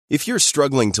If you're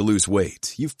struggling to lose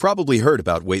weight, you've probably heard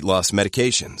about weight loss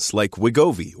medications like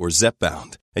Wegovy or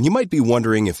Zepbound, and you might be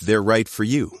wondering if they're right for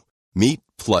you. Meet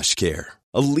PlushCare,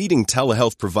 a leading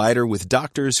telehealth provider with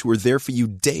doctors who are there for you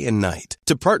day and night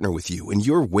to partner with you in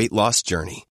your weight loss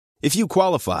journey. If you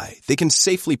qualify, they can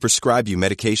safely prescribe you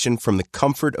medication from the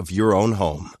comfort of your own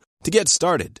home. To get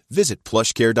started, visit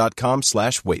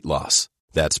plushcare.com/weightloss.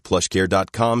 That's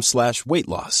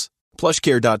plushcare.com/weightloss.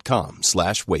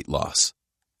 plushcare.com/weightloss.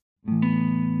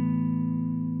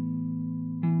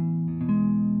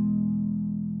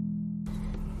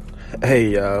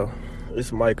 Hey y'all,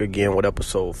 it's Mike again with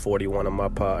episode 41 of my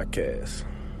podcast.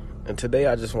 And today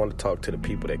I just want to talk to the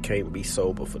people that can't be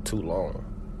sober for too long.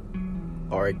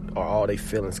 Or all their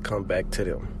feelings come back to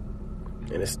them.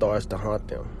 And it starts to haunt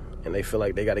them. And they feel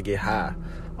like they got to get high.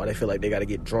 Or they feel like they got to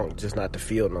get drunk just not to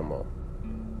feel no more.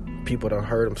 People done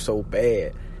hurt them so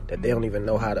bad that they don't even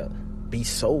know how to be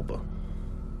sober.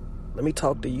 Let me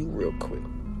talk to you real quick.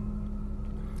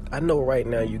 I know right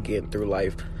now you getting through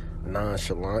life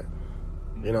nonchalant.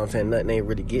 You know what I'm saying? Nothing ain't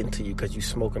really getting to you because you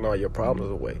smoking all your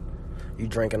problems away. You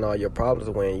drinking all your problems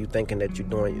away and you thinking that you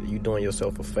doing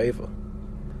yourself a favor.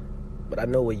 But I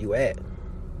know where you at.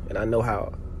 And I know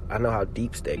how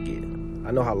deep that get.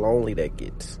 I know how lonely that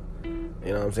gets. You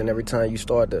know what I'm saying? Every time you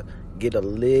start to get a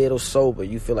little sober,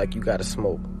 you feel like you gotta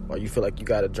smoke or you feel like you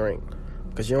gotta drink.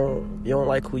 Because you don't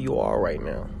like who you are right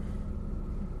now.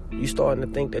 You starting to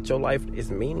think that your life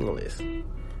is meaningless.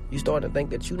 You starting to think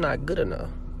that you're not good enough.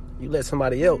 You let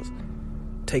somebody else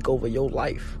take over your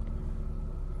life.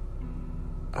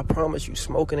 I promise you,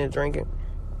 smoking and drinking,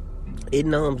 it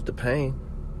numbs the pain.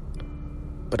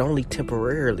 But only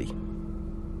temporarily.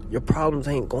 Your problems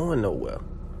ain't going nowhere.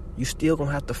 You still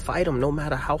gonna have to fight them no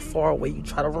matter how far away you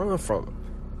try to run from them.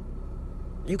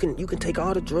 You can take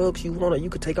all the drugs you want, or you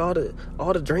can take all the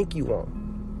drink you want.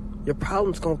 Your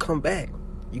problems gonna come back.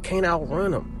 You can't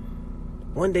outrun them.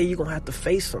 One day you're gonna have to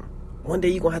face them. One day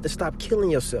you're gonna have to stop killing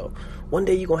yourself. One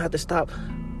day you're gonna have to stop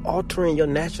altering your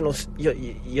natural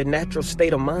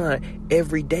state of mind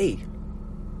every day.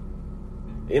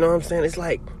 You know what I'm saying? It's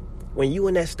like when you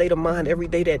in that state of mind every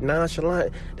day, that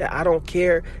nonchalant, that I don't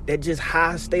care, that just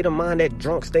high state of mind, that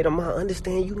drunk state of mind,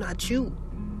 understand you not you.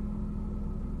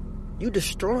 You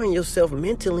destroying yourself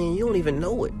mentally and you don't even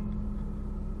know it.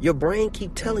 Your brain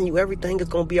keep telling you everything is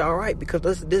going to be all right because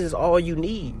this is all you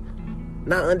need.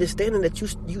 Not understanding that you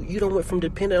don't went from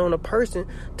dependent on a person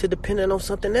to dependent on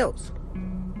something else.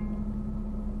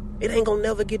 It ain't going to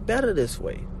never get better this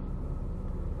way.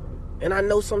 And I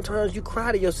know sometimes you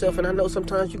cry to yourself, and I know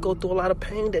sometimes you go through a lot of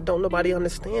pain that don't nobody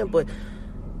understand, but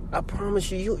I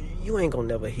promise you ain't going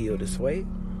to never heal this way.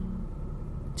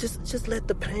 Just let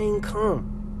the pain come.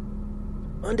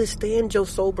 Understand your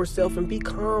sober self and be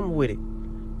calm with it.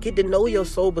 Get to know your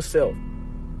sober self.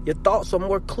 Your thoughts are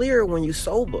more clear when you're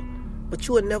sober, but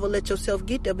you would never let yourself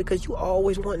get there because you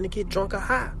always wanting to get drunk or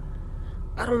high.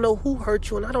 I don't know who hurt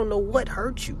you and I don't know what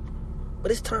hurt you, but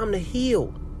it's time to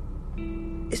heal.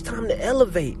 It's time to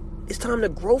elevate. It's time to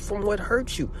grow from what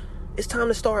hurt you. It's time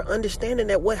to start understanding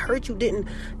that what hurt you didn't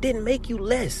make you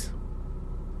less.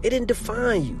 It didn't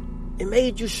define you. It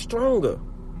made you stronger.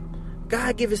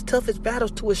 God give his toughest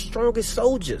battles to his strongest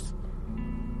soldiers.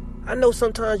 I know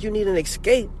sometimes you need an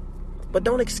escape, but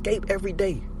don't escape every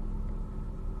day.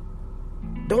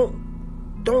 Don't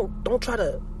try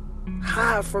to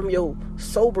hide from your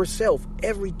sober self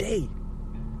every day.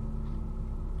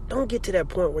 Don't get to that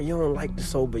point where you don't like the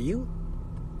sober you.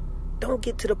 Don't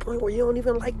get to the point where you don't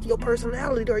even like your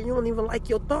personality or you don't even like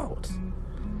your thoughts.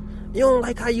 You don't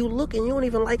like how you look and you don't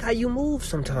even like how you move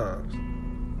sometimes.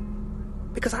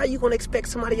 Because how you gonna expect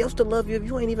somebody else to love you if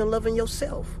you ain't even loving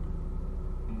yourself?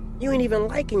 You ain't even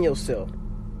liking yourself.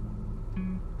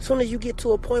 As soon as you get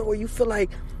to a point where you feel like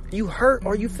you hurt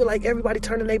or you feel like everybody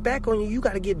turning their back on you, you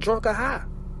gotta get drunk or high.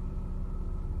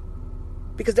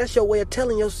 Because that's your way of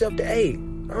telling yourself that, hey,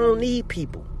 I don't need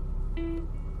people.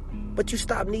 But you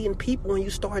stop needing people and you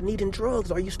start needing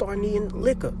drugs or you start needing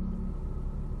liquor.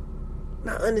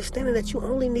 Not understanding that you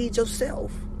only need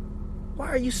yourself. Why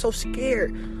are you so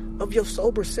scared of your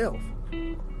sober self?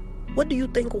 What do you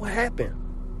think will happen?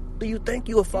 Do you think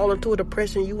you will fall into a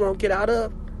depression you won't get out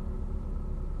of?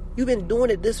 You've been doing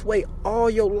it this way all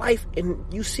your life and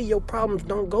you see your problems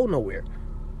don't go nowhere.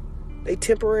 They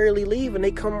temporarily leave and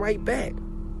they come right back.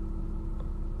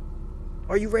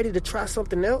 Are you ready to try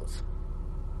something else?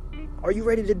 Are you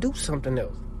ready to do something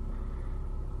else?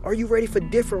 Are you ready for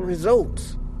different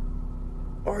results?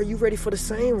 Or are you ready for the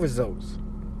same results?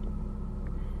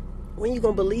 When you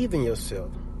gonna believe in yourself?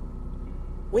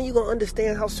 When you gonna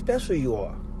understand how special you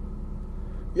are?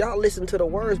 Y'all listen to the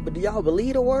words, but do y'all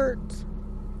believe the words?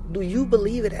 Do you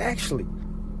believe it actually?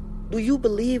 Do you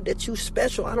believe that you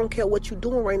special? I don't care what you're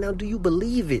doing right now. Do you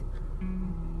believe it?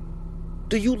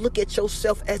 Do you look at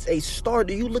yourself as a star?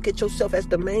 Do you look at yourself as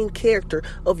the main character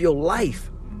of your life?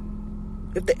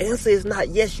 If the answer is not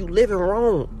yes, you living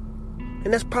wrong.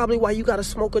 And that's probably why you got to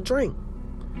smoke a drink.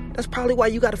 That's probably why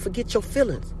you got to forget your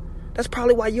feelings. That's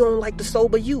probably why you don't like to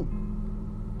sober you.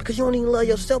 Because you don't even love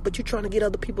yourself, but you're trying to get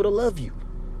other people to love you.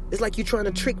 It's like you're trying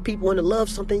to trick people into love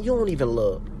something you don't even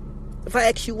love. If I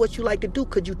ask you what you like to do,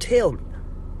 could you tell me?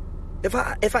 If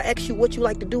I ask you what you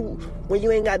like to do when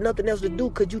you ain't got nothing else to do,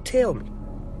 could you tell me?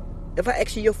 If I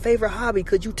ask you your favorite hobby,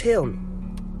 could you tell me?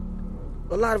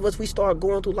 A lot of us, we start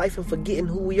going through life and forgetting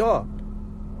who we are.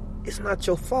 It's not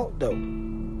your fault though.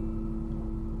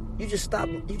 You just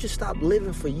stop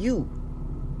living for you.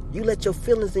 You let your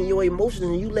feelings and your emotions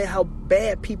and you let how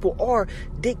bad people are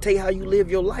dictate how you live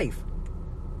your life.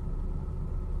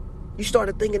 You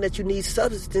started thinking that you need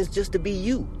substance just to be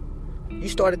you. You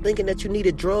started thinking that you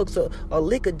needed drugs or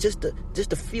liquor just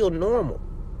to feel normal.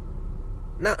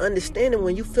 Not understanding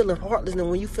when you feeling heartless and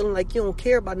when you feeling like you don't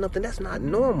care about nothing, that's not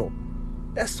normal.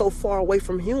 That's so far away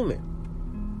from human.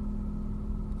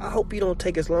 I hope you don't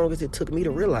take as long as it took me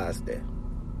to realize that.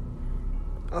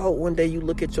 I hope one day you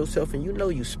look at yourself and you know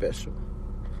you special.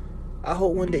 I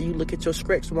hope one day you look at your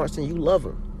stretch marks and you love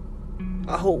them.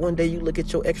 I hope one day you look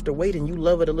at your extra weight and you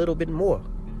love it a little bit more.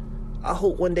 I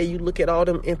hope one day you look at all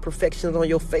them imperfections on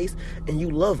your face and you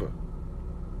love them.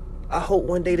 I hope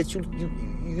one day that you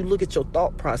look at your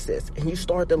thought process and you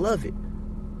start to love it.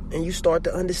 And you start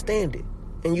to understand it.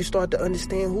 And you start to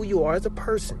understand who you are as a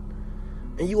person.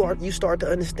 And you start to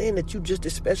understand that you're just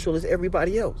as special as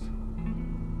everybody else.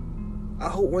 I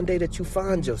hope one day that you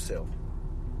find yourself.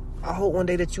 I hope one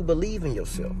day that you believe in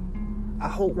yourself. I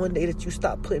hope one day that you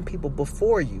stop putting people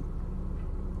before you.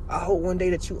 I hope one day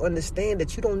that you understand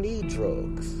that you don't need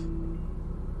drugs.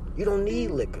 You don't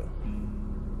need liquor.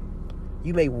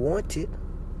 You may want it,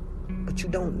 but you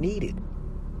don't need it.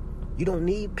 You don't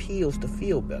need pills to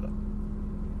feel better.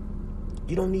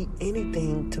 You don't need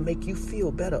anything to make you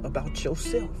feel better about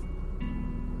yourself.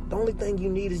 The only thing you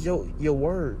need is your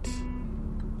words,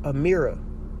 a mirror,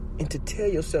 and to tell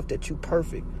yourself that you're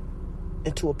perfect,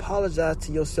 and to apologize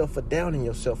to yourself for downing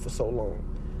yourself for so long,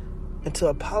 and to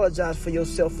apologize for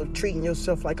yourself for treating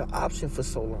yourself like an option for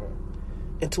so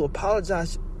long, and to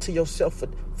apologize to yourself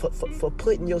for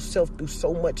putting yourself through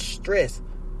so much stress,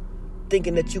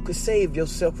 thinking that you could save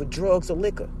yourself with drugs or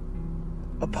liquor.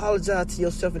 Apologize to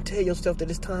yourself and tell yourself that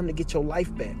it's time to get your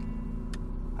life back.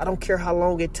 I don't care how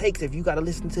long it takes. If you got to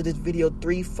listen to this video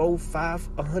 3, 4, 5,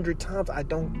 100 times, I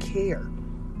don't care.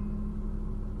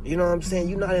 You know what I'm saying?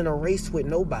 You're not in a race with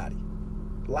nobody.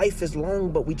 Life is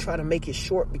long, but we try to make it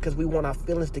short because we want our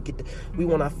feelings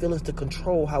to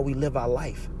control how we live our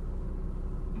life.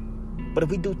 But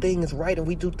if we do things right and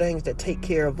we do things that take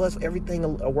care of us, everything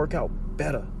will work out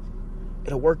better.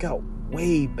 It'll work out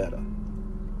way better.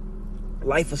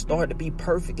 Life will start to be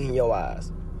perfect in your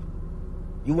eyes.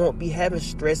 You won't be having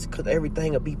stress because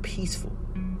everything will be peaceful.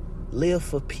 Live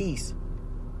for peace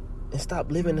and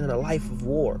stop living in a life of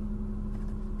war.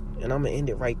 And I'm going to end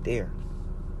it right there.